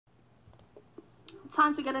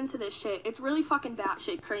time to get into this shit. It's really fucking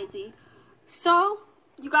batshit crazy. So,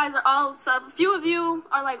 you guys are all, a few of you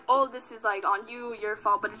are like, oh, this is like on you, your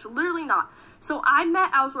fault, but it's literally not. So I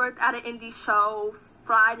met Ellsworth at an indie show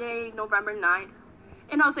Friday, November 9th.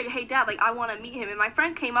 And I was like, hey, Dad, like, I want to meet him. And my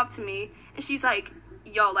friend came up to me, and she's like,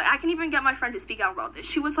 yo, like, I can even get my friend to speak out about this.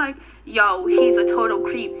 She was like, yo, he's a total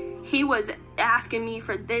creep. He was asking me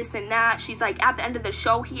for this and that. She's like, at the end of the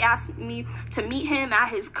show, he asked me to meet him at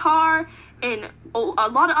his car and a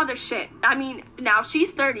lot of other shit. I mean, now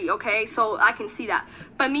she's 30, okay? So I can see that.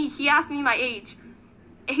 But me, he asked me my age.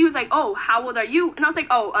 And he was like, oh, how old are you? And I was like,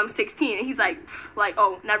 oh, I'm 16. And he's like,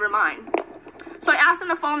 oh, never mind. So I asked him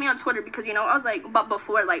to follow me on Twitter because, you know, I was like, but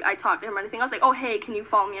before, like, I talked to him or anything, I was like, oh, hey, can you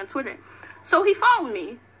follow me on Twitter? So he followed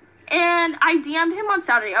me. And I DM'd him on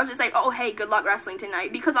Saturday. I was just like, oh, hey, good luck wrestling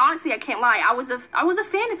tonight. Because honestly, I can't lie. I was a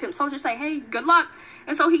fan of him. So I was just like, hey, good luck.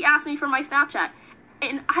 And so he asked me for my Snapchat.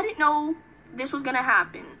 And I didn't know this was going to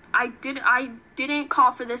happen. I didn't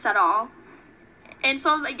call for this at all. And so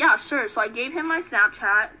I was like, yeah, sure. So I gave him my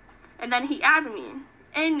Snapchat. And then he added me.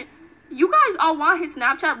 And you guys all want his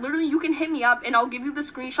Snapchat. Literally, you can hit me up and I'll give you the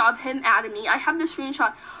screenshot of him adding me. I have the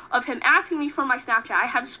screenshot of him asking me for my Snapchat. I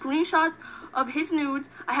have screenshots of his nudes.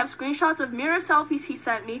 I have screenshots of mirror selfies he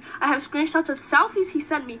sent me. I have screenshots of selfies he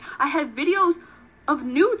sent me. I have videos of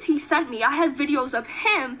nudes he sent me. I have videos of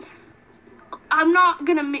him. I'm not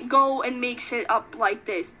gonna go and make shit up like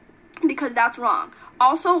this because that's wrong.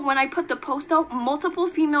 Also, when I put the post out, multiple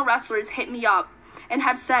female wrestlers hit me up and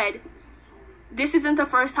have said, this isn't the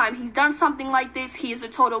first time he's done something like this. He is a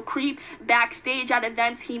total creep. Backstage at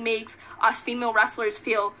events, he makes us female wrestlers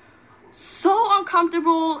feel so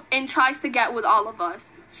uncomfortable and tries to get with all of us.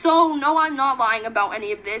 So, no, I'm not lying about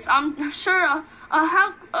any of this. I'm sure,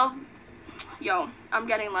 yo, I'm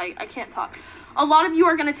getting, like, I can't talk. A lot of you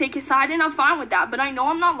are going to take his side, and I'm fine with that. But I know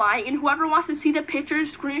I'm not lying, and whoever wants to see the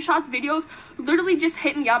pictures, screenshots, videos, literally just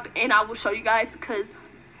hit me up, and I will show you guys, because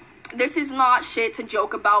this is not shit to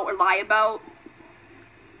joke about or lie about.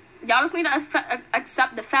 Y'all just need to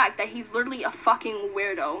accept the fact that he's literally a fucking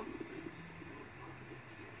weirdo.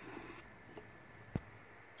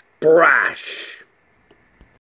 Brash.